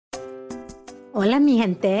Hola, mi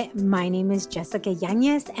gente. My name is Jessica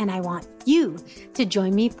Yanez, and I want you to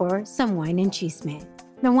join me for some Wine and Chisme.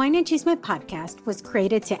 The Wine and Chisme podcast was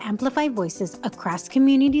created to amplify voices across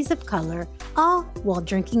communities of color, all while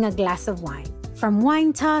drinking a glass of wine. From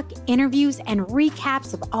wine talk, interviews, and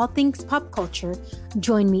recaps of all things pop culture,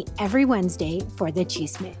 join me every Wednesday for the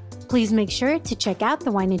Chisme. Please make sure to check out the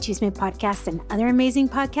Wine and Chisme podcast and other amazing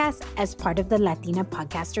podcasts as part of the Latina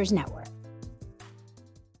Podcasters Network.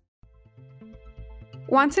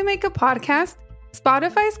 Want to make a podcast?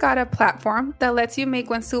 Spotify's got a platform that lets you make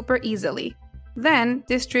one super easily, then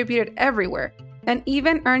distribute it everywhere, and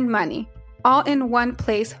even earn money, all in one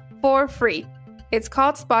place for free. It's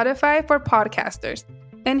called Spotify for Podcasters,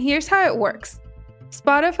 and here's how it works.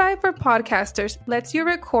 Spotify for Podcasters lets you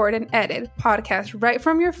record and edit podcasts right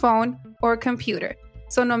from your phone or computer,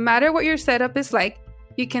 so no matter what your setup is like,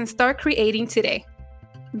 you can start creating today.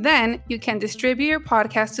 Then you can distribute your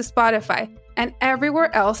podcast to Spotify and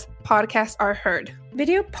everywhere else podcasts are heard.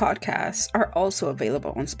 Video podcasts are also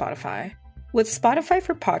available on Spotify. With Spotify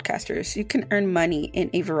for Podcasters, you can earn money in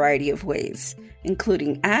a variety of ways,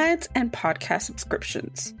 including ads and podcast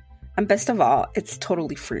subscriptions. And best of all, it's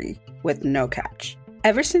totally free with no catch.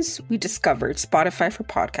 Ever since we discovered Spotify for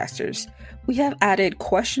Podcasters, we have added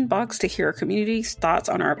question box to hear our community's thoughts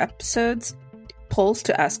on our episodes, polls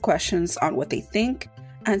to ask questions on what they think,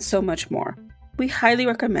 and so much more. We highly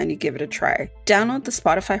recommend you give it a try. Download the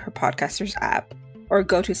Spotify for Podcasters app or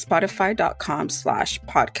go to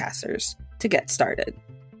spotify.com/podcasters to get started.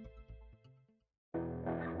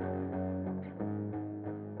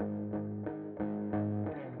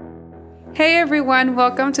 Hey everyone,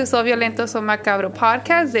 welcome to So Violento So Macabro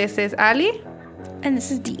podcast. This is Ali. And this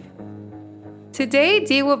is Dee. Today,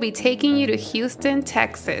 Dee will be taking you to Houston,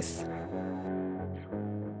 Texas.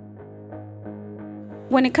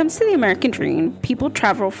 When it comes to the American dream, people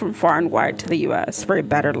travel from far and wide to the U.S. for a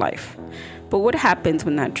better life. But what happens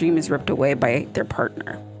when that dream is ripped away by their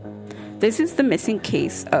partner? This is the missing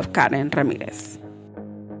case of Karen Ramírez.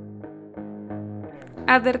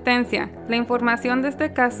 Advertencia, la información de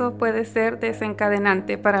este caso puede ser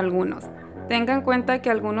desencadenante para algunos. Tengan en cuenta que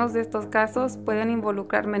algunos de estos casos pueden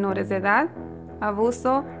involucrar menores de edad,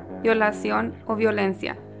 abuso, violación o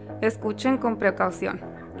violencia. Escuchen con precaución.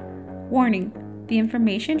 Warning. The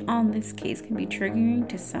information on this case can be triggering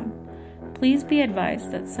to some. Please be advised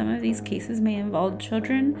that some of these cases may involve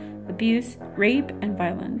children, abuse, rape, and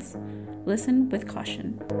violence. Listen with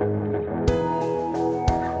caution.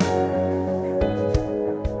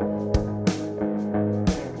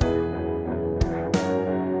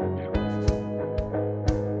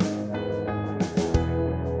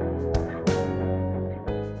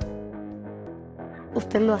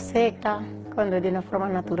 Usted lo acepta cuando es de una forma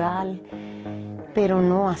natural, pero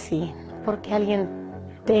no así, porque alguien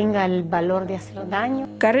tenga el valor de hacer daño.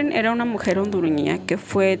 Karen era una mujer hondureña que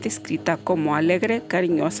fue descrita como alegre,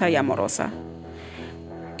 cariñosa y amorosa.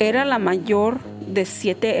 Era la mayor de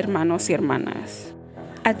 7 hermanos y hermanas.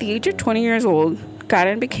 At the age of 20 years old,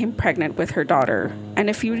 Karen became pregnant with her daughter, and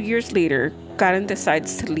a few years later, Karen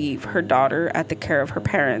decides to leave her daughter at the care of her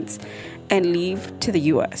parents and leave to the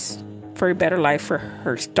U.S. for a better life for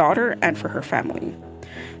her daughter and for her family.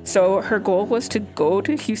 So her goal was to go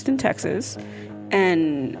to Houston, Texas,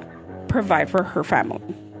 and provide for her family.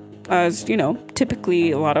 As, you know, typically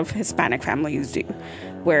a lot of Hispanic families do,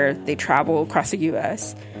 where they travel across the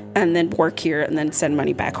U.S. and then work here and then send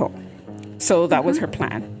money back home. So that was her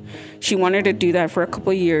plan. She wanted to do that for a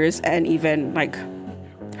couple of years, and even, like,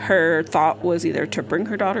 her thought was either to bring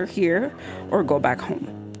her daughter here or go back home.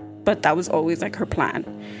 But that was always, like, her plan.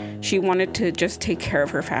 She wanted to just take care of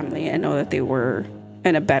her family and know that they were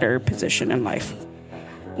in a better position in life.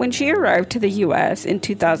 When she arrived to the U.S. in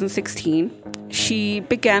 2016, she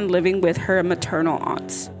began living with her maternal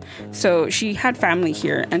aunts. So she had family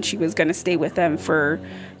here, and she was going to stay with them for,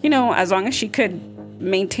 you know, as long as she could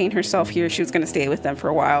maintain herself here, she was going to stay with them for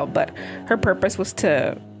a while. But her purpose was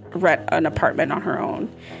to rent an apartment on her own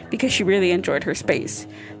because she really enjoyed her space.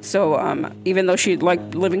 So even though she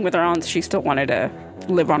liked living with her aunts, she still wanted to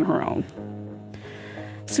live on her own.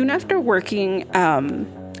 Soon after arriving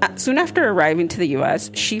to the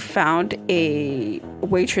U.S., she found a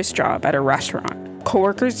waitress job at a restaurant.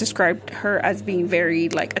 Coworkers described her as being very,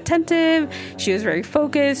 like, attentive. She was very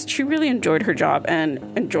focused. She really enjoyed her job and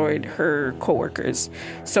enjoyed her coworkers.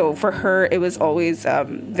 So for her, it was always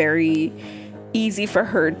very easy for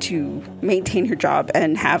her to maintain her job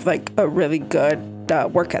and have, like, a really good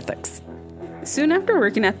work ethics. Soon after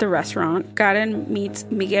working at the restaurant, Karen meets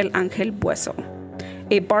Miguel Ángel Bueso,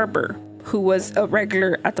 a barber who was a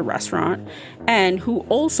regular at the restaurant and who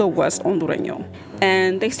also was Hondureño.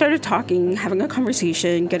 And they started talking, having a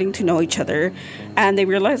conversation, getting to know each other, and they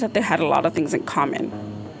realized that they had a lot of things in common.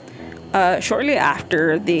 Shortly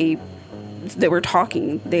after they were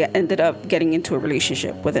talking, they ended up getting into a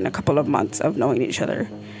relationship within a couple of months of knowing each other.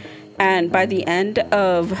 And by the end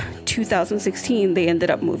of 2016, they ended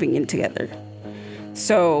up moving in together.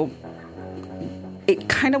 So it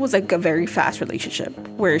kind of was like a very fast relationship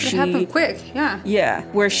where it happened quick, yeah. Yeah,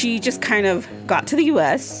 where she just kind of got to the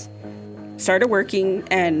U.S., started working,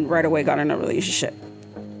 and right away got in a relationship.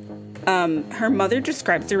 Her mother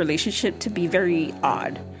describes the relationship to be very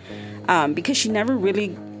odd because she never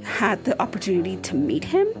really had the opportunity to meet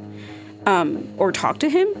him or talk to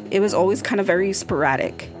him. It was always kind of very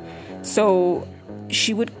sporadic. So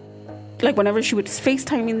she would, like, whenever she was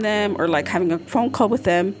FaceTiming them or like having a phone call with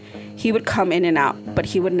them, he would come in and out, but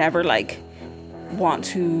he would never like want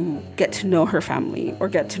to get to know her family or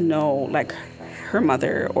get to know like her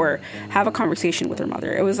mother or have a conversation with her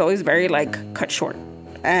mother. It was always very like cut short.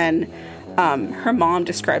 And her mom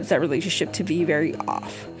describes that relationship to be very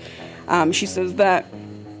off. She says that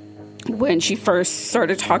when she first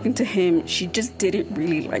started talking to him, she just didn't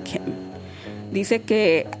really like him. Dice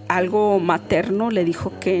que algo materno le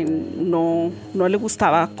dijo que no le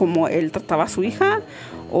gustaba cómo él trataba a su hija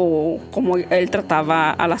o cómo él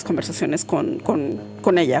trataba a las conversaciones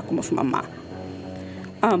con ella, como su mamá.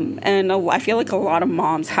 And I feel like a lot of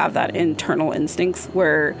moms have that internal instincts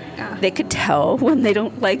where they could tell when they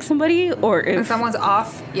don't like somebody or if... When someone's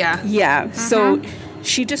off, yeah. Yeah, mm-hmm. So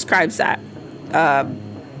she describes that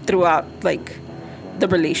throughout, like, the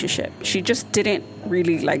relationship. She just didn't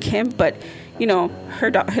really like him, but... You know,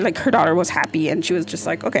 her daughter was happy, and she was just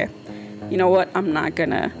like, okay, you know what? I'm not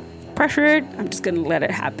gonna pressure it. I'm just gonna let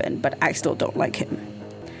it happen. But I still don't like him.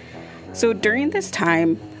 So during this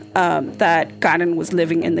time that Karen was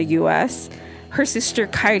living in the U.S., her sister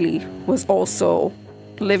Kylie was also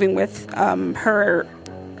living with her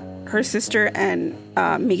sister and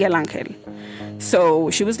Miguel Angel.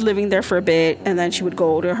 So she was living there for a bit, and then she would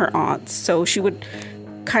go to her aunt's. So she would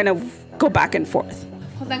kind of go back and forth.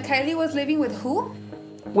 Well, then Kylie was living with who?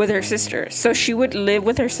 With her sister. So she would live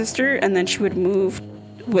with her sister, and then she would move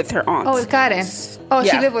with her aunt. Oh, with Karen. Oh,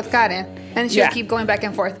 yeah. She lived with Karen. And she would keep going back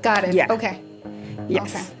and forth. Got it. Yeah. Okay.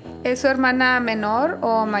 Yes. Okay. ¿Es su hermana menor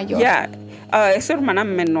o mayor? Yeah. Es su hermana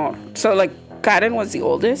menor. So, like, Karen was the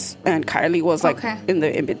oldest, and Kylie was, like, in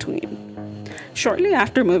the in-between. Shortly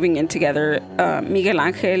after moving in together, Miguel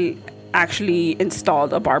Angel actually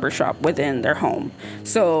installed a barbershop within their home.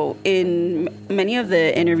 So in many of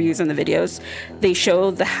the interviews and the videos, they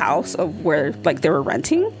show the house of where like they were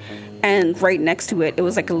renting, and right next to it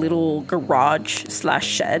was like a little garage /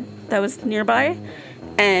 shed that was nearby,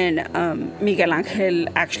 and Miguel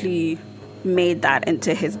Angel actually made that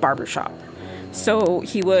into his barbershop. So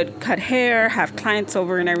he would cut hair, have clients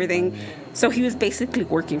over and everything. So he was basically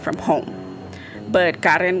working from home, but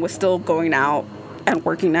Karen was still going out and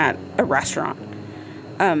working at a restaurant.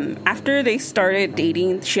 After they started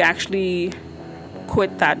dating, she actually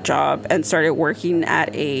quit that job and started working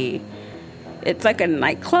at it's like a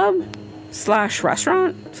nightclub /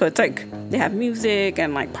 restaurant. So it's like they have music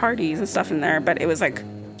and like parties and stuff in there, but it was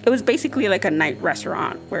basically like a night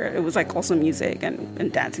restaurant where it was like also music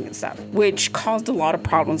and dancing and stuff, which caused a lot of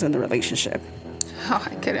problems in the relationship. Oh,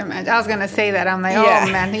 I could imagine. I was going to say that. I'm like,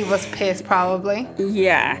 oh, man, he was pissed probably.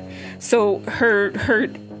 Yeah. So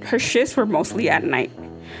her shifts were mostly at night.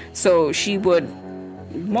 So she would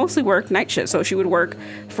mostly work night shifts. So she would work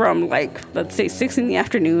from, like, let's say 6 in the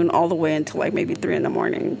afternoon all the way until, like, maybe 3 in the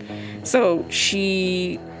morning. So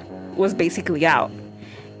she was basically out.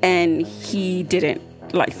 And he didn't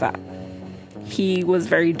like that. He was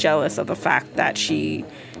very jealous of the fact that she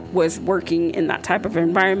was working in that type of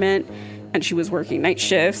environment, and she was working night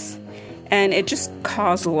shifts, and it just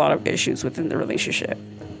caused a lot of issues within the relationship.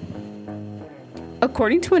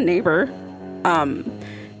 According to a neighbor,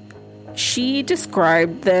 she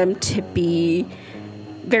described them to be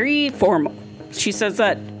very formal. She says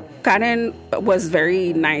that Karen was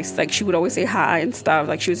very nice, like she would always say hi and stuff,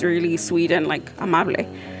 like she was really sweet and like amable.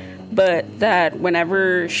 But that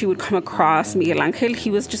whenever she would come across Miguel Angel, he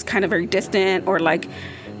was just kind of very distant or like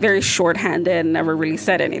very short-handed, never really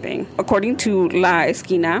said anything. According to La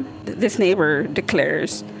Esquina, this neighbor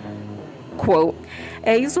declares, quote,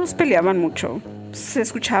 ellos dos peleaban mucho. Se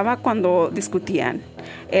escuchaba cuando discutían.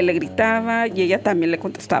 Él le gritaba y ella también le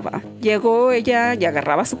contestaba. Llegó ella y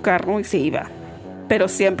agarraba su carro y se iba. Pero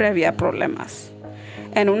siempre había problemas.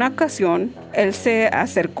 En una ocasión, él se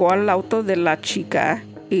acercó al auto de la chica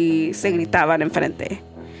y se gritaban enfrente.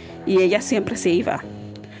 Y ella siempre se iba.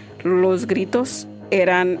 los gritos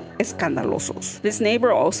eran escandalosos. This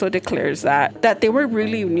neighbor also declares that they were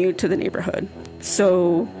really new to the neighborhood.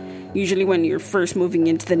 So usually when you're first moving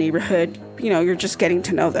into the neighborhood, you're just getting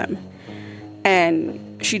to know them. And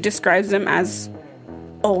she describes them as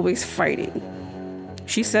always fighting.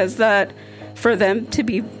 She says that for them to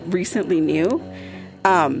be recently new,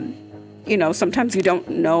 sometimes you don't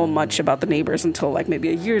know much about the neighbors until like maybe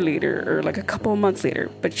a year later or like a couple of months later.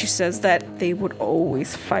 But she says that they would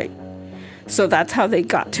always fight. So that's how they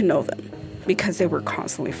got to know them, because they were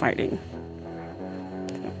constantly fighting.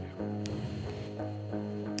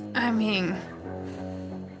 I mean,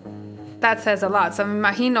 that says a lot. So me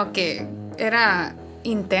imagino que era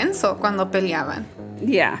intenso cuando peleaban.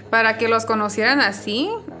 Yeah. Para que los conocieran así,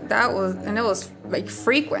 and it was like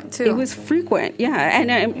frequent too. It was frequent, yeah.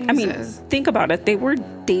 And I mean, think about it. They were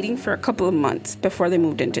dating for a couple of months before they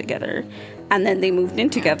moved in together. And then they moved in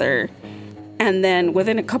together. And then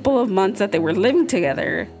within a couple of months that they were living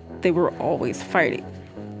together, they were always fighting.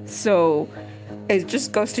 So it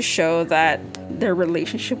just goes to show that their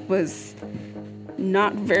relationship was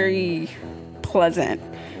not very pleasant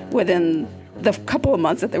within the couple of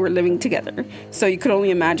months that they were living together. So you could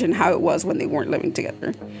only imagine how it was when they weren't living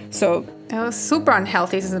together. So it was super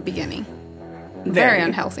unhealthy since the beginning. Very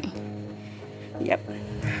unhealthy. Yep.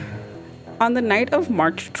 On the night of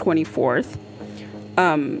March 24th,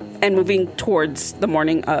 and moving towards the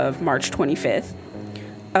morning of March 25th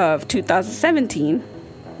of 2017,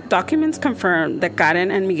 documents confirm that Karen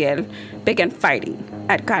and Miguel began fighting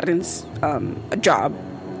at Karen's job.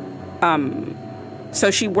 So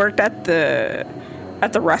she worked at the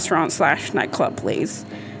restaurant / nightclub place,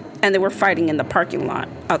 and they were fighting in the parking lot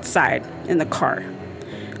outside in the car.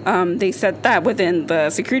 They said that within the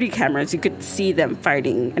security cameras, you could see them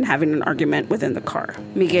fighting and having an argument within the car.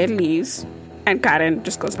 Miguel leaves, and Karen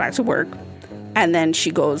just goes back to work, and then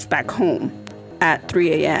she goes back home at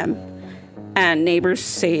 3 a.m. And neighbors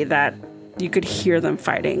say that you could hear them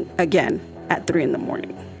fighting again at 3 in the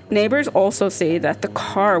morning. Neighbors also say that the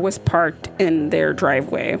car was parked in their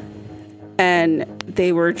driveway, and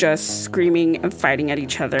they were just screaming and fighting at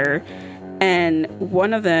each other. And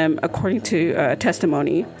one of them, according to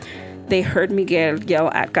testimony, they heard Miguel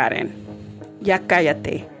yell at Karen, "Ya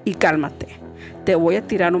cállate y cálmate. Te voy a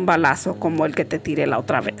tirar un balazo como el que te tiré la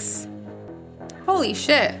otra vez." Holy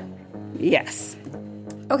shit. Yes.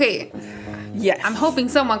 Okay. Yes. I'm hoping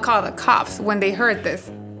someone called the cops when they heard this.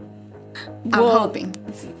 I'm hoping.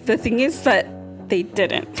 The thing is that they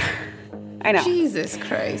didn't. I know. Jesus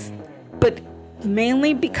Christ. But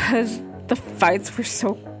mainly because the fights were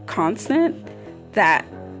so constant that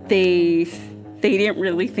they didn't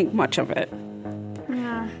really think much of it.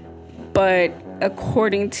 Yeah. But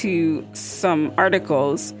according to some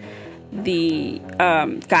articles, the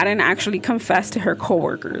Karen actually confessed to her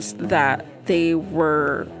coworkers that they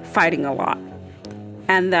were fighting a lot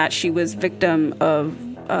and that she was victim of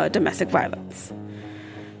domestic violence.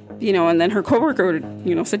 And then her coworker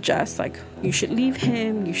would, suggest, like, you should leave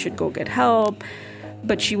him, you should go get help.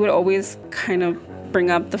 But she would always kind of bring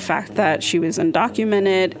up the fact that she was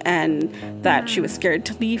undocumented and that she was scared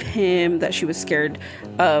to leave him, that she was scared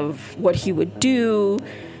of what he would do.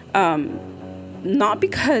 Not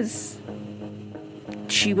because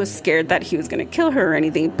she was scared that he was going to kill her or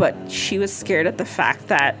anything, but she was scared at the fact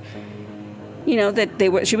that,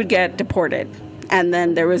 that she would get deported. And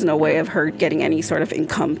then there was no way of her getting any sort of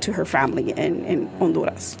income to her family in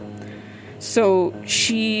Honduras. So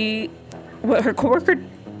what her coworker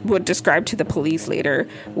would describe to the police later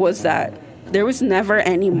was that there was never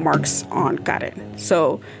any marks on Karen.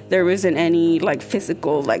 So there wasn't any like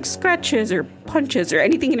physical like scratches or punches or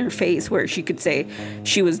anything in her face where she could say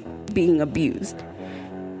she was being abused.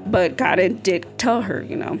 But Karen did tell her,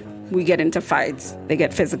 we get into fights, they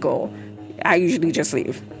get physical. I usually just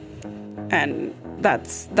leave. And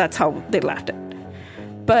that's how they left it.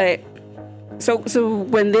 But so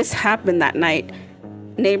when this happened that night,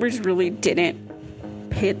 neighbors really didn't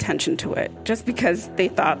pay attention to it, just because they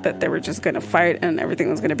thought that they were just going to fight and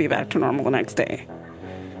everything was going to be back to normal the next day.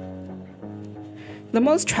 The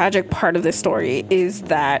most tragic part of this story is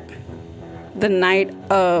that the night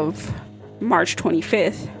of March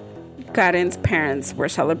 25th, Karen's parents were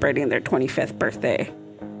celebrating their 25th birthday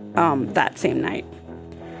that same night.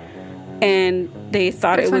 And they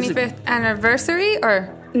thought it was... 25th anniversary,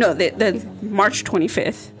 or... No, the March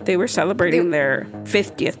 25th. They were celebrating their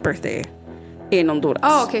 50th birthday in Honduras.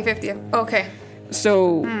 Oh, okay, 50th. Okay.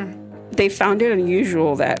 So they found it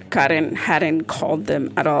unusual that Karen hadn't called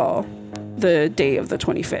them at all the day of the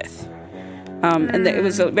 25th. And it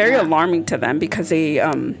was very alarming to them because they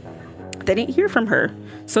didn't hear from her.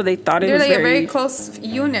 So they thought They're like a very close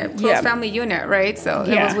unit, family unit, right? So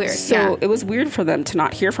it was weird. So it was weird for them to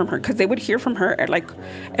not hear from her, because they would hear from her at like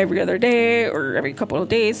every other day or every couple of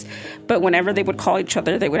days. But whenever they would call each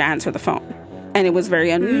other, they would answer the phone. And it was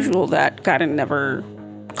very unusual that Karen never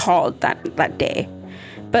called that day.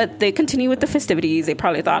 But they continued with the festivities. They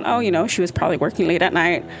probably thought, she was probably working late at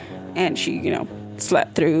night and she,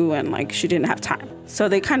 slept through and like she didn't have time. So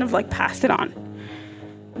they kind of like passed it on.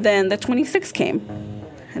 Then the 26th came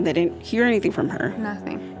and they didn't hear anything from her.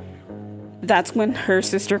 Nothing. That's when her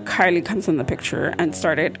sister Kylie comes in the picture and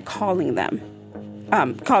started calling them.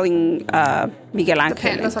 Calling Miguel Angel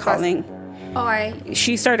and calling...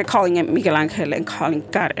 She started calling him Miguel Angel and calling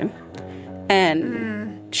Karen.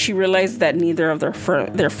 And she realized that neither of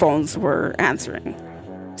their phones were answering.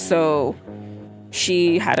 So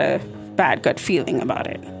she had a bad gut feeling about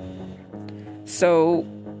it. So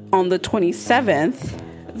on the 27th,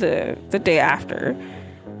 the day after,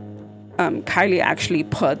 Kylie actually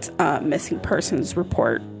put a missing persons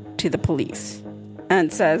report to the police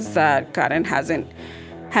and says that Karen hasn't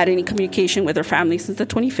had any communication with her family since the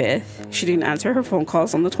 25th. She didn't answer her phone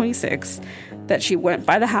calls on the 26th, that she went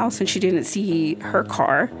by the house and she didn't see her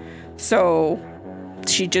car. So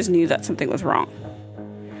she just knew that something was wrong.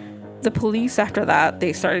 The police, after that,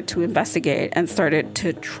 they started to investigate and started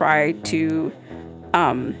to try to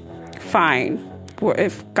find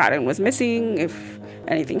if Karen was missing, if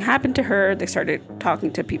anything happened to her. They started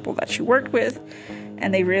talking to people that she worked with,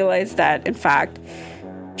 and they realized that, in fact,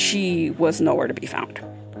 she was nowhere to be found.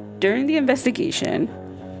 During the investigation,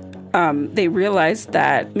 they realized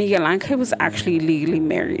that Miguel Angel was actually legally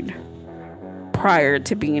married prior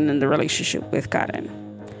to being in the relationship with Karen.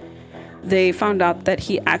 They found out that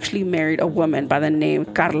he actually married a woman by the name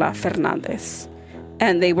Carla Fernandez,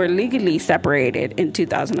 and they were legally separated in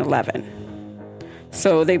 2011.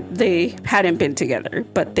 So they hadn't been together,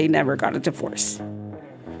 but they never got a divorce.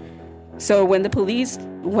 So when the police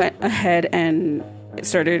went ahead and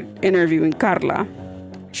started interviewing Carla,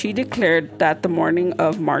 she declared that the morning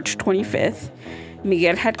of March 25th,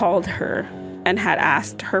 Miguel had called her and had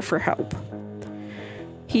asked her for help.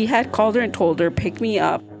 He had called her and told her, "Pick me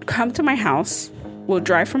up, come to my house, we'll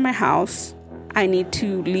drive from my house. I need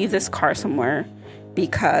to leave this car somewhere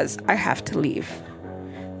because I have to leave.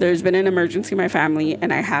 There's been an emergency in my family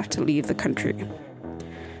and I have to leave the country."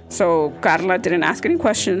 So Carla didn't ask any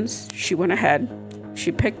questions. She went ahead.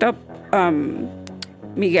 She picked up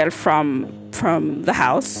Miguel from their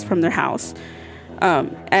house.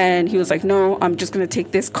 And he was like, "No, I'm just going to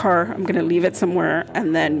take this car. I'm going to leave it somewhere.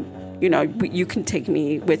 And then, you can take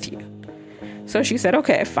me with you." So she said,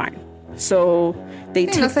 "Okay, fine." So they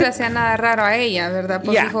took no se le hacía nada raro a ella, ¿verdad?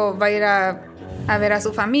 Pues dijo, va a ir a ver a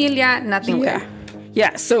su familia, nothing weird.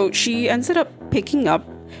 Yeah, so she ended up picking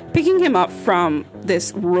him up from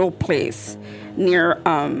this rural place near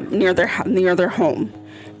their home,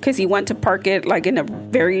 because he went to park it like in a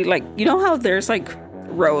very, like, how there's like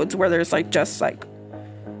roads where there's like just like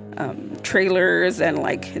trailers and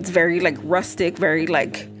like it's very like rustic, very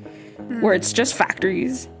like where it's just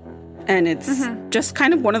factories, and it's just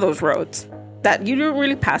kind of one of those roads that you don't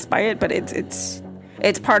really pass by it, but it's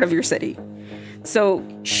part of your city. So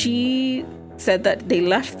she said that they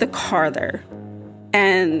left the car there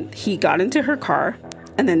and he got into her car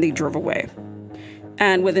and then they drove away.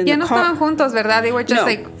 And within the car... Ya no estaban juntos, ¿verdad? They were just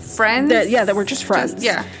like friends? They were just friends.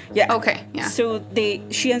 Yeah. Okay, yeah. So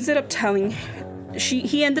he ended up telling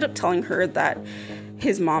her that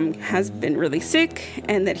his mom has been really sick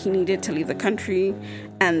and that he needed to leave the country,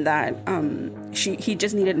 and that he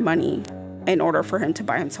just needed money in order for him to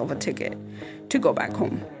buy himself a ticket to go back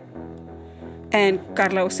home. And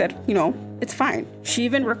Carla said, it's fine. She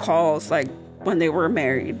even recalls, like, when they were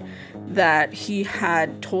married, that he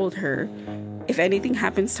had told her, "If anything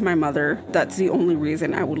happens to my mother, that's the only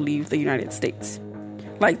reason I would leave the United States.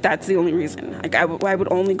 Like, that's the only reason. Like, I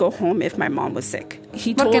would only go home if my mom was sick."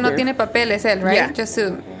 He told her... Porque no tiene papeles él, right? Yeah. Just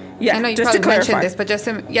to... Yeah, I know you just probably to mentioned clarify. this, but just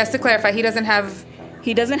to clarify, he doesn't have...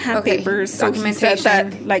 He doesn't have papers, so he said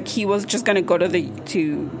that, like, he was just going to go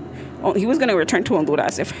he was going to return to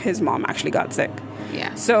Honduras if his mom actually got sick.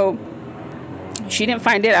 Yeah. So she didn't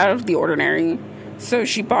find it out of the ordinary. So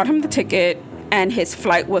she bought him the ticket, and his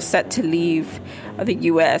flight was set to leave the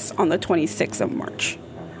U.S. on the 26th of March.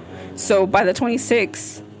 So by the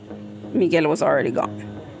 26th, Miguel was already gone.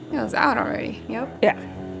 He was out already. Yep. Yeah.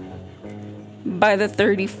 By the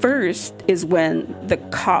 31st is when the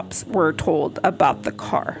cops were told about the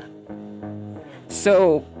car.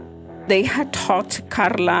 So they had talked to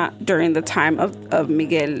Carla during the time of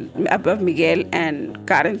Miguel and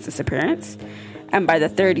Karen's disappearance, and by the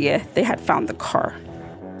 30th they had found the car.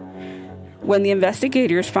 When the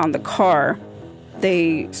investigators found the car,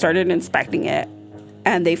 they started inspecting it,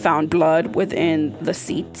 and they found blood within the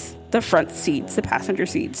seats, the front seats, the passenger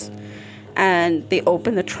seats. And they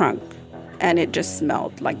opened the trunk, and it just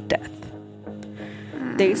smelled like death.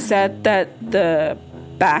 They said that the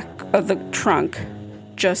back of the trunk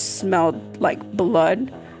just smelled like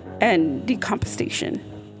blood and decomposition.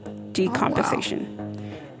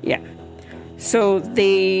 Yeah. So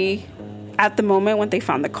they, at the moment when they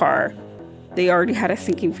found the car, they already had a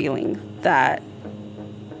sinking feeling that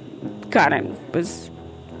Karen was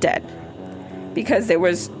dead, because that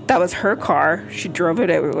was her car. She drove it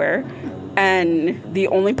everywhere, and the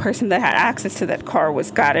only person that had access to that car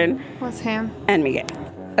was Karen. Was him and Miguel.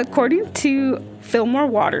 According to Fillmore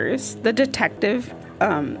Waters, the detective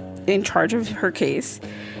in charge of her case,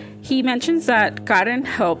 he mentions that Karen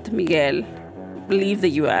helped Miguel leave the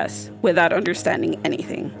U.S. without understanding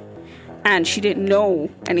anything, and she didn't know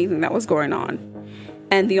anything that was going on.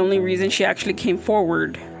 And the only reason she actually came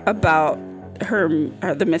forward about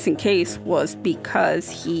the missing case was because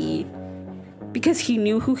he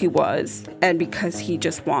knew who he was, and because he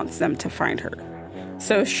just wants them to find her.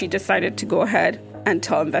 So she decided to go ahead and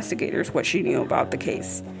tell investigators what she knew about the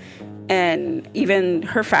case. And even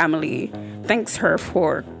her family thanks her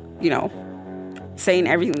for, saying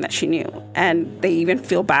everything that she knew. And they even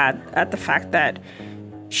feel bad at the fact that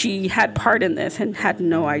she had part in this and had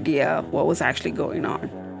no idea what was actually going on.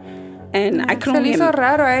 And I could only... Se le hizo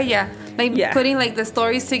raro a ella. Putting the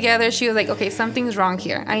stories together, she was like, okay, something's wrong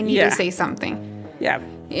here. I need to say something. Yeah.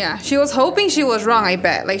 Yeah. She was hoping she was wrong, I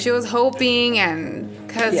bet. She was hoping, and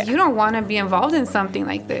because you don't want to be involved in something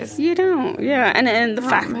like this. You don't. Yeah. And the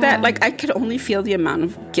fact that, I could only feel the amount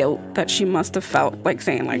of guilt that she must have felt,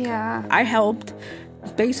 saying, I helped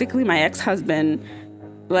basically my ex-husband,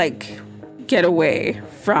 get away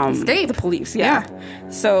from Escape. The police. Yeah.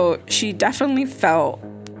 So she definitely felt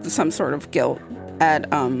some sort of guilt at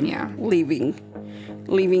leaving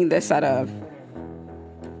this at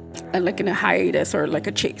in a hiatus or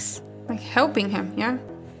a chase, helping him.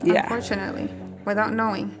 Unfortunately, without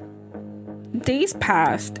knowing. Days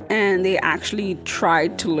passed, and they actually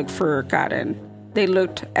tried to look for Karen. They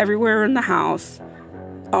looked everywhere in the house,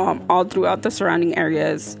 all throughout the surrounding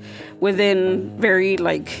areas, within very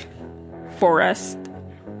forest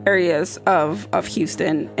areas of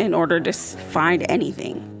Houston, in order to find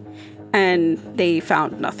anything. And they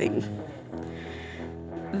found nothing.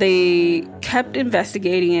 They kept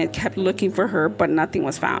investigating it, kept looking for her, but nothing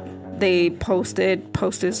was found. They posted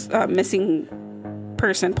posters, missing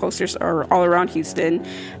person posters all around Houston,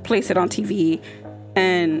 placed it on TV,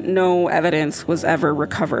 and no evidence was ever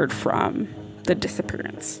recovered from the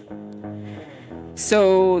disappearance.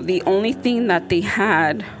 So the only thing that they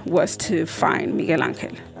had was to find Miguel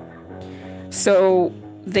Angel. So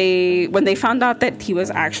when they found out that he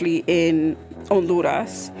was actually in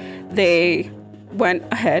Honduras, they went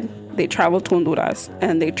ahead, they traveled to Honduras,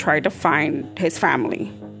 and they tried to find his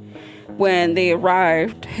family. When they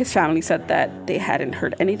arrived, his family said that they hadn't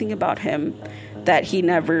heard anything about him, that he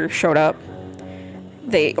never showed up.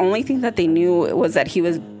 The only thing that they knew was that he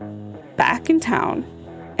was back in town,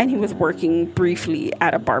 and he was working briefly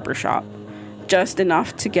at a barbershop, just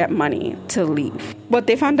enough to get money to leave. What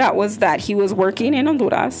they found out was that he was working in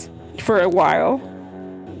Honduras for a while,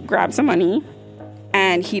 grabbed some money,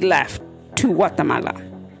 and he left to Guatemala.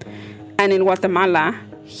 And in Guatemala,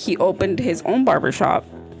 he opened his own barbershop,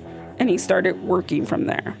 and he started working from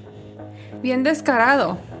there. Bien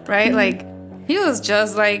descarado, right? Mm-hmm. He was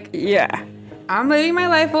just yeah, I'm living my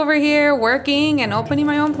life over here, working and opening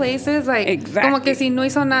my own places. Exactly. Como que si no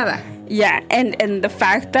hizo nada. Yeah, and the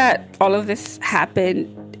fact that all of this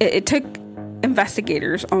happened, it took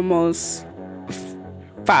investigators almost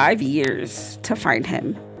 5 years to find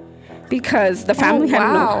him, because the family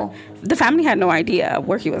had no idea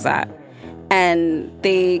where he was at, and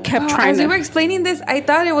they kept trying. As you were explaining this, I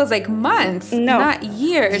thought it was months, not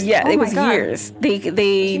years. Yeah, it was years.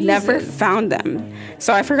 They never found them,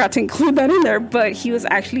 so I forgot to include that in there. But he was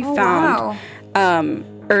actually found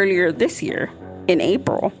earlier this year in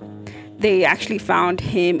April. They actually found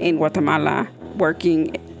him in Guatemala,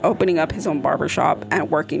 opening up his own barbershop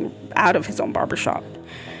and working out of his own barbershop.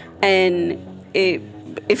 And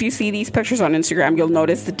if you see these pictures on Instagram, you'll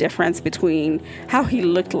notice the difference between how he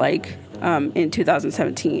looked like in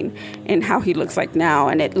 2017 and how he looks like now.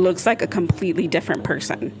 And it looks like a completely different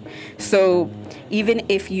person. So even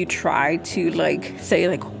if you try to say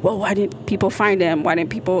well, why didn't people find him? Why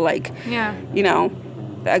didn't people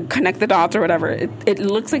connect the dots or whatever, it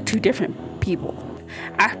looks like two different people.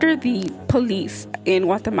 After the police in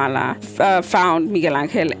Guatemala found Miguel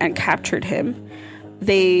Angel and captured him,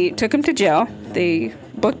 They took him to jail. They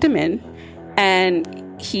booked him in, and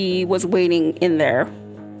he was waiting in there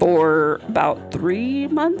for about 3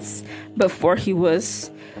 months before he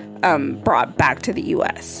was brought back to the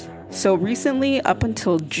U.S. So recently, up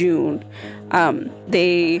until June,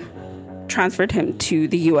 they transferred him to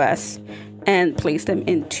the U.S. and placed him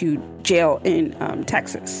into jail in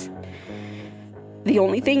Texas. The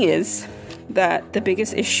only thing is that the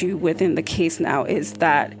biggest issue within the case now is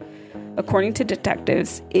that, according to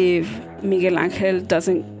detectives, if Miguel Angel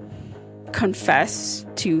doesn't confess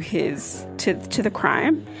to the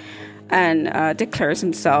crime and declares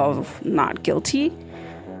himself not guilty,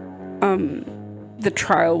 the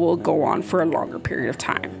trial will go on for a longer period of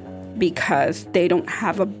time because they don't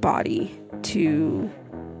have a body to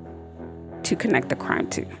connect the crime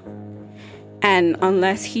to. And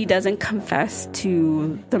unless he doesn't confess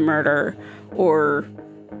to the murder or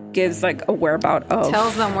gives like a whereabout of,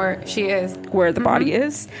 tells them where she is, where the body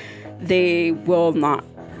is, they will not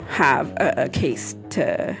have a case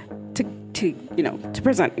to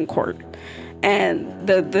present in court, and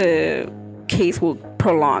the case will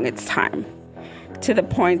prolong its time to the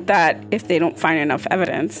point that if they don't find enough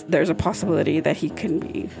evidence, there's a possibility that he can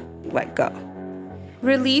be let go.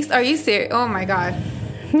 Released? Are you serious? Oh my God.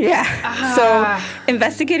 Yeah. So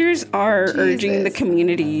investigators are urging the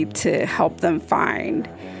community to help them find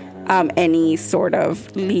any sort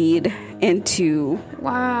of lead into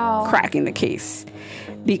cracking the case,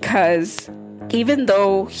 because even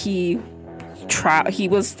though he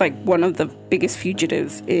was like one of the biggest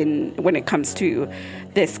fugitives when it comes to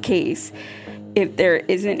this case, if there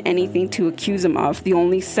isn't anything to accuse him of, the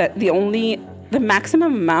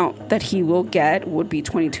maximum amount that he will get would be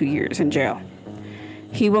 22 years in jail.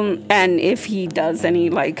 He will, and if he does any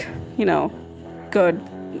good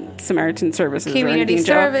Samaritan services, community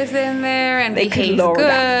service in there, and behaves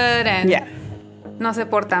good, and no se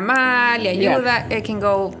porta mal, y ayuda, it can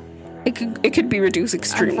go. It could be reduced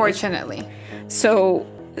extremely. Unfortunately. So,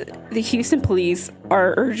 the Houston police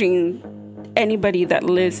are urging anybody that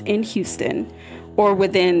lives in Houston or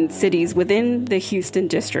within cities within the Houston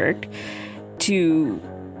district to,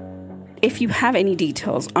 if you have any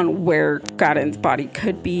details on where Karen's body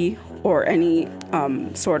could be, or any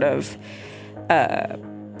sort of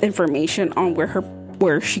information on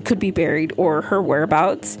where she could be buried or her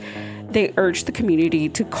whereabouts, they urge the community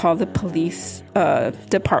to call the police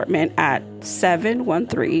department at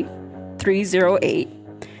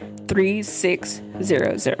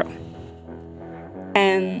 713-308-3600.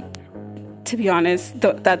 And to be honest,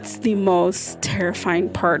 that's the most terrifying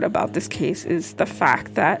part about this case, is the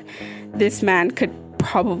fact that this man could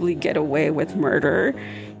probably get away with murder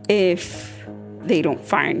if they don't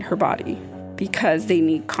find her body, because they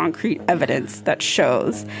need concrete evidence that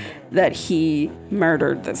shows that he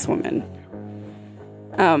murdered this woman.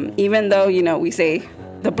 Even though, we say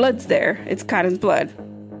the blood's there, it's Karen's blood.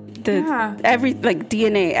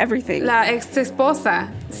 DNA, everything. La ex-esposa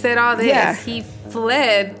said all this. Yeah. He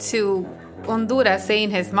fled to Honduras saying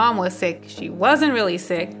his mom was sick. She wasn't really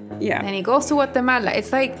sick. Yeah. And he goes to Guatemala.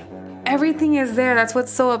 It's like everything is there. That's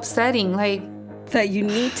what's so upsetting. Like, that you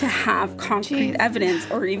need to have concrete evidence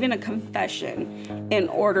or even a confession in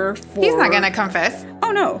order for... He's not going to confess.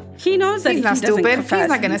 Oh, no. He knows that he's not stupid. Confess. He's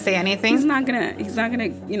not going to say anything. He's not going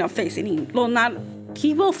to, face any... Well, not...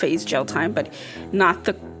 He will face jail time, but not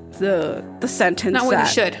the sentence not what he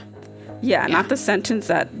should. Yeah, not the sentence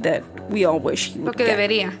that we all wish he would Lo que get.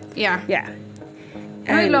 Debería. Yeah. Yeah.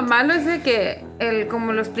 Y lo malo es de que,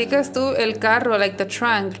 como lo explicas tú, el carro, like the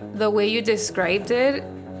trunk, the way you described it,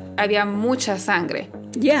 había mucha sangre.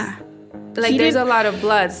 Yeah. Like, there's a lot of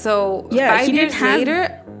blood. So, 5 years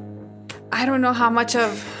later, I don't know how much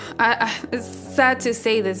of... it's sad to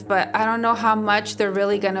say this, but I don't know how much they're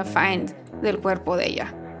really going to find del cuerpo de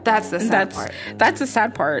ella. That's the sad part. That's the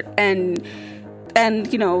sad part. And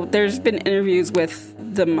there's been interviews with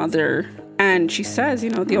the mother, and she says,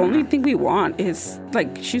 the only thing we want is,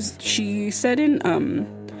 like, she said in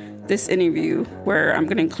this interview, where I'm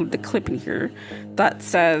going to include the clip in here, that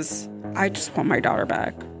says, I just want my daughter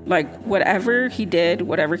back. Like, whatever he did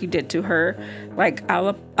to her, like,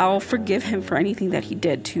 I'll forgive him for anything that he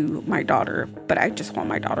did to my daughter, but I just want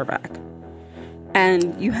my daughter back.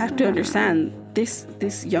 And you have to understand,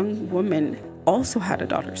 this young woman also had a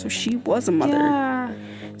daughter, so she was a mother. Yeah.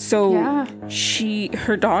 So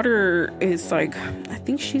her daughter is like, I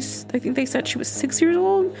think they said she was 6 years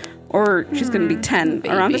old, or she's going to be 10.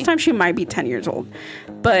 Baby. Around this time, she might be 10 years old.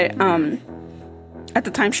 But at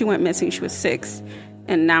the time she went missing, she was 6,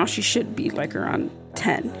 and now she should be like around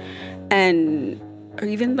 10. And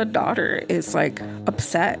even the daughter is like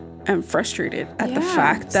upset and frustrated at the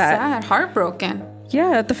fact that... sad, heartbroken.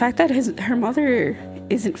 Yeah, the fact that her mother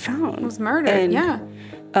isn't found. Was murdered, and, yeah.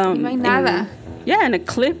 Nada. In a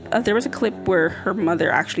clip, there was a clip where her mother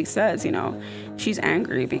actually says, she's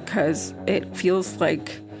angry because it feels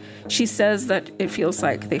like, she says that it feels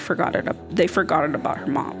like they forgot it about her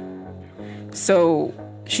mom. So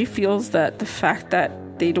she feels that the fact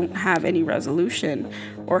that they don't have any resolution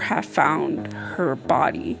or have found her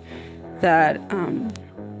body, that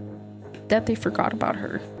they forgot about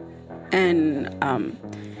her. And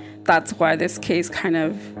that's why this case kind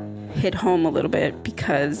of hit home a little bit,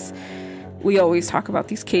 because we always talk about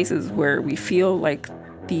these cases where we feel like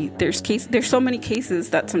there's so many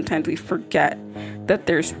cases that sometimes we forget that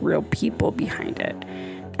there's real people behind it.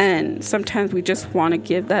 And sometimes we just want to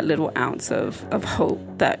give that little ounce of hope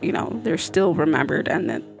that, they're still remembered and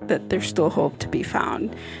that there's still hope to be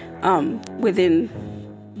found within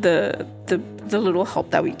the little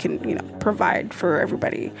help that we can, provide for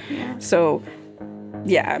everybody. Yeah. So,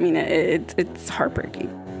 yeah, I mean, it's heartbreaking.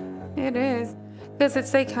 It is. Because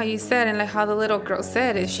it's like how you said, and like how the little girl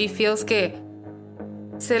said, is she feels her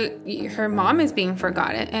mom is being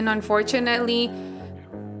forgotten. And unfortunately,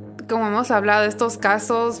 como hemos hablado de estos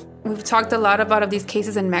casos, we've talked a lot about these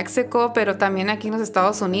cases in Mexico, pero también aquí en los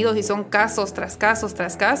Estados Unidos, y son casos tras casos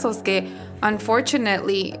tras casos que,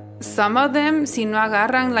 unfortunately, some of them, si no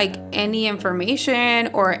agarran like any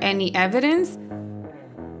information or any evidence,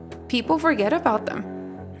 people forget about them.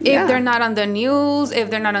 Yeah. If they're not on the news, if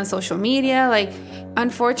they're not on social media, like,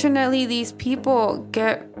 unfortunately, these people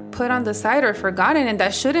get put on the side or forgotten, and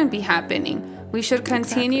that shouldn't be happening. We should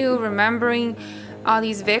continue remembering all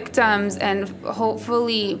these victims and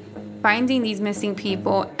hopefully finding these missing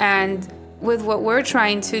people. And with what we're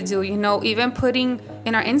trying to do, even putting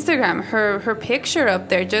in our Instagram her picture up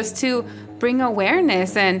there just to bring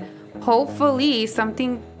awareness, and hopefully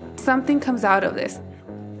something comes out of this.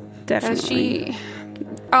 Definitely.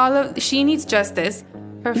 She needs justice.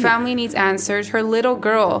 Her family needs answers. Her little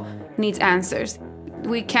girl needs answers.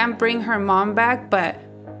 We can't bring her mom back, but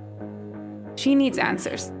she needs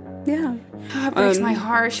answers. Yeah. It breaks my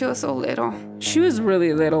heart. She was so little. She was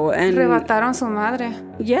really little, and Arrebataron su madre.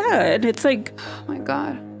 Yeah, and it's like, oh my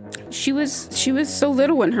God. She was so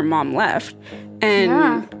little when her mom left,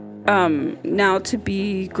 and now to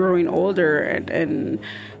be growing older and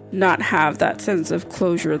not have that sense of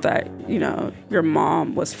closure that your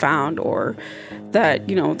mom was found, or that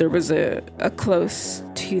there was a close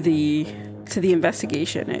to the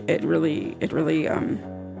investigation. It really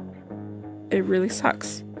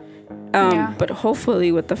sucks. But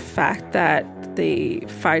hopefully, with the fact that they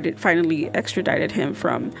finally extradited him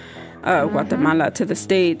from Guatemala to the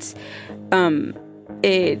States,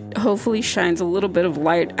 it hopefully shines a little bit of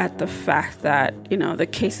light at the fact that the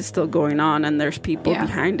case is still going on, and there's people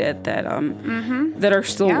behind it that that are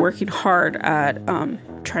still working hard at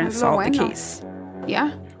trying to solve the case.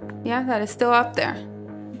 Yeah, that is still up there.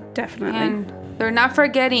 Definitely. And they're not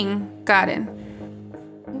forgetting Karen.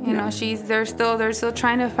 They're still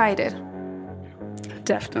trying to fight it.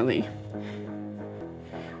 Definitely.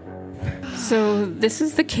 So this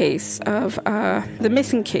is the case of the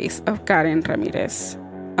missing case of Karen Ramírez.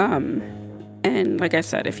 And like I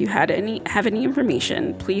said, if you have any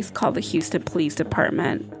information, please call the Houston Police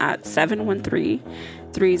Department at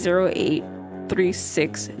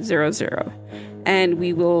 713-308-3600. And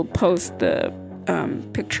we will post the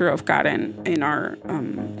picture of Karen in our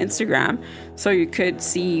Instagram, so you could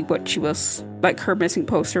see what she was like, her missing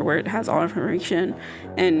poster where it has all information,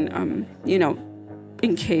 and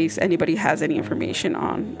in case anybody has any information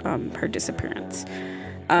on her disappearance.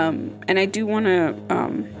 And I do want to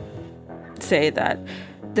say that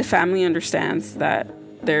the family understands that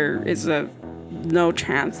there is no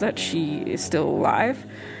chance that she is still alive,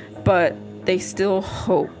 but they still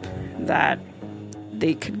hope that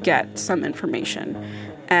they could get some information,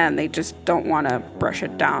 and they just don't want to brush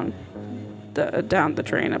it down the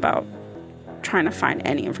drain about trying to find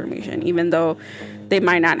any information. Even though they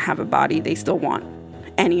might not have a body, they still want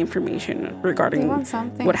any information regarding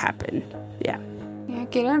what happened. Yeah,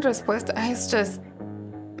 quieren respuesta. It's just,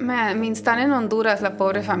 man, I mean, están en Honduras, la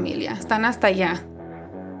pobre familia. Están hasta allá.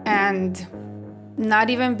 And not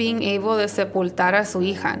even being able to sepultar a su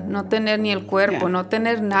hija. No tener ni el cuerpo, no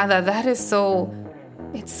tener nada. That is so...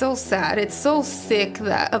 It's so sad. It's so sick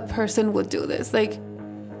that a person would do this. Like,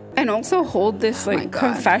 and also hold this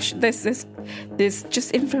confession, this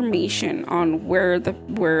just information on where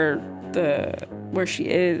she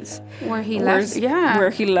is, where he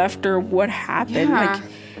left her, what happened. Like,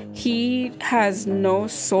 he has no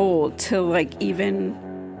soul to even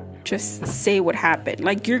just say what happened.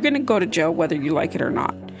 Like, you're gonna go to jail whether you like it or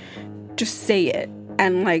not. Just say it.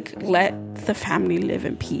 and like let the family live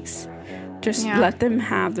in peace. Just let them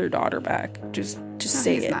have their daughter back. Just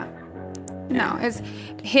say it. No, it's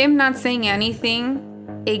him not saying anything.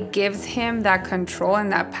 It gives him that control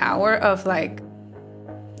and that power of like,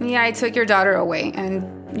 yeah, I took your daughter away and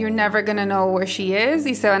you're never gonna know where she is.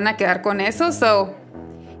 Y se van a quedar con eso. So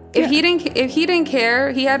if he didn't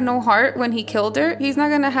care, he had no heart when he killed her. He's not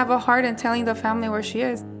gonna have a heart in telling the family where she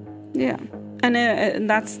is. Yeah. And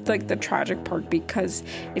that's like the tragic part, because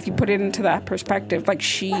if you put it into that perspective, like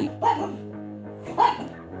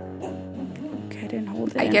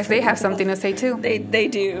I guess they have something to say too. They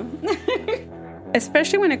do.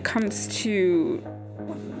 Especially when it comes to,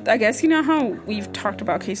 I guess, you know how we've talked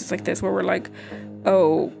about cases like this where we're like,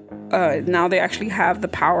 now they actually have the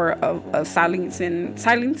power of silencing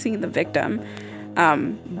the victim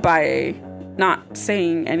by not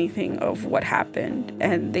saying anything of what happened,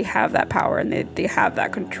 and they have that power and they have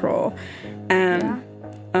that control, and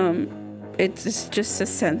it's just a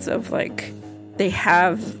sense of like they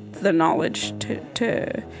have the knowledge to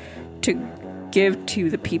give to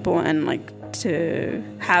the people and like to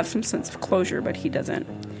have some sense of closure, but he's not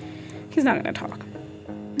gonna talk.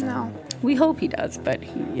 No, we hope he does, but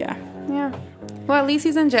yeah. Well, at least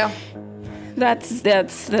he's in jail. That's the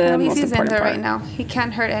at least most he's in there part. right now. He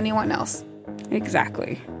can't hurt anyone else.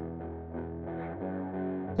 Exactly.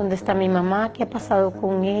 ¿Dónde está mi mamá? ¿Qué ha pasado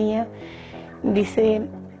con ella? Dice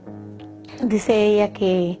ella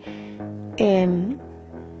que en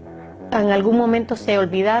algún momento se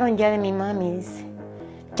olvidaron ya de mi mami, dice.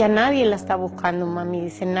 Ya nadie la está buscando, mami,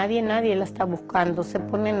 dice. Nadie la está buscando. Se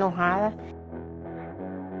pone enojada.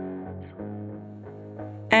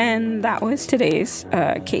 And that was today's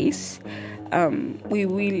case. We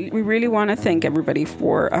really want to thank everybody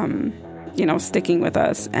for sticking with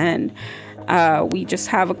us, and we just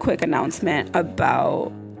have a quick announcement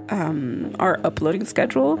about our uploading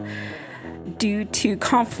schedule. Due to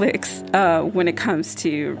conflicts when it comes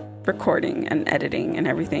to recording and editing and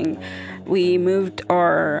everything, we moved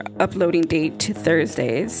our uploading date to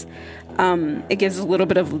Thursdays. It gives a little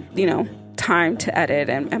bit of time to edit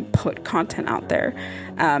and put content out there,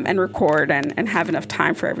 and record and have enough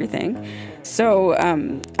time for everything. So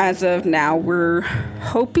as of now, we're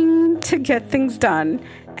hoping to get things done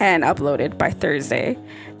and uploaded by Thursday.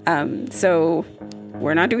 So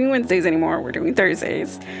we're not doing Wednesdays anymore. We're doing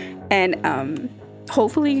Thursdays. And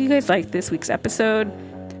hopefully you guys like this week's episode.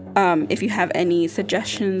 If you have any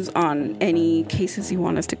suggestions on any cases you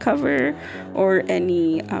want us to cover, or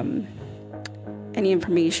any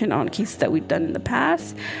information on cases that we've done in the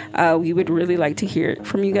past, we would really like to hear it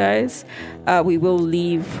from you guys. We will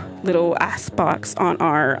leave little ask box on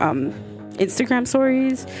our Instagram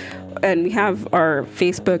stories, and we have our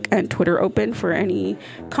Facebook and Twitter open for any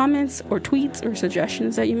comments or tweets or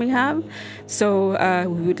suggestions that you may have. So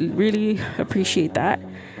we would really appreciate that.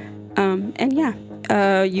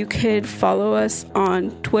 You could follow us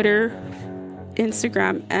on Twitter,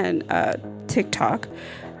 Instagram, and TikTok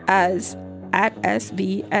as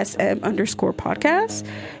 @SVSM_podcast,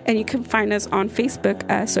 and you can find us on Facebook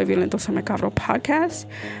as Soy Violento Soy Macabro podcast,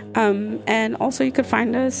 and also you could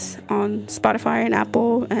find us on Spotify and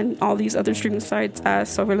Apple and all these other streaming sites as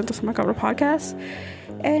Soy Violento Soy Macabro podcast.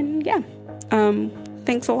 And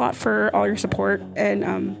thanks a lot for all your support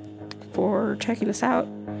and for checking us out.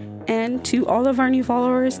 And to all of our new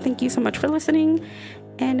followers, thank you so much for listening,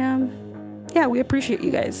 and we appreciate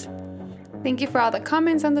you guys. Thank you for all the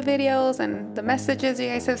comments on the videos and the messages you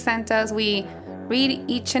guys have sent us. We read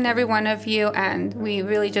each and every one of you, and we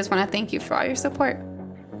really just want to thank you for all your support.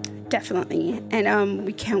 Definitely. And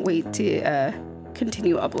we can't wait to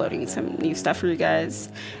continue uploading some new stuff for you guys.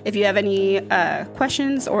 If you have any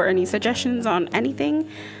questions or any suggestions on anything,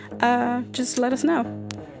 just let us know.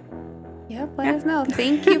 Yep, let us know.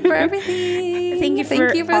 Thank you for everything. Thank you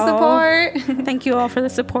for the support. Thank you all for the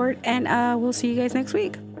support, and we'll see you guys next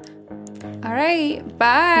week. All right.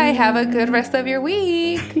 Bye. Have a good rest of your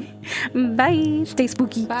week. Bye. Stay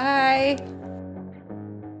spooky. Bye.